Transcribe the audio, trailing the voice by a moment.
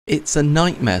It's a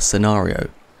nightmare scenario.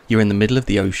 You're in the middle of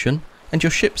the ocean, and your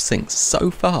ship sinks so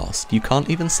fast you can't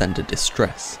even send a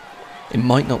distress. It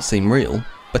might not seem real,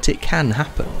 but it can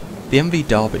happen. The MV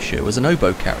Derbyshire was an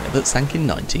oboe carrier that sank in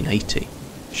 1980.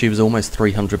 She was almost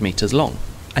 300 metres long,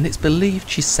 and it's believed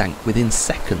she sank within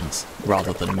seconds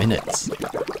rather than minutes.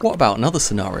 What about another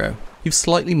scenario? You've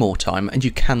slightly more time and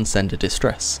you can send a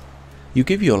distress. You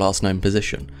give your last known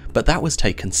position, but that was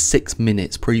taken 6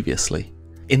 minutes previously.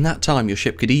 In that time your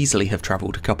ship could easily have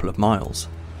travelled a couple of miles.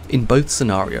 In both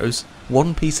scenarios,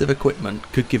 one piece of equipment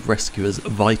could give rescuers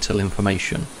vital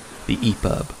information, the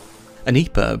EPIRB. An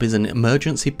EPIRB is an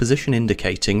emergency position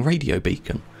indicating radio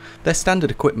beacon. They're standard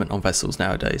equipment on vessels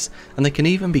nowadays, and they can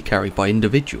even be carried by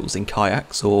individuals in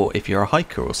kayaks or if you're a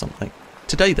hiker or something.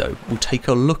 Today though, we'll take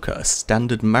a look at a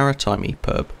standard maritime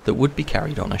EPIRB that would be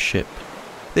carried on a ship.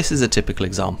 This is a typical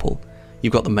example.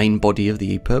 You've got the main body of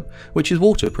the EPIRB, which is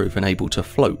waterproof and able to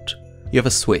float. You have a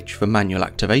switch for manual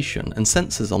activation and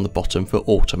sensors on the bottom for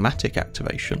automatic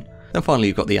activation. Then finally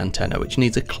you've got the antenna, which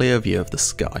needs a clear view of the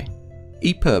sky.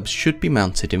 EPIRBs should be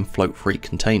mounted in float-free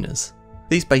containers.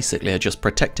 These basically are just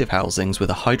protective housings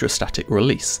with a hydrostatic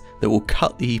release that will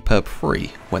cut the EPIRB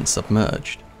free when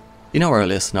submerged. In our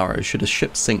earlier scenario, should a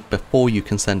ship sink before you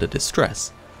can send a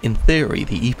distress, in theory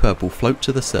the EPIRB will float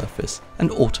to the surface and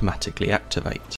automatically activate.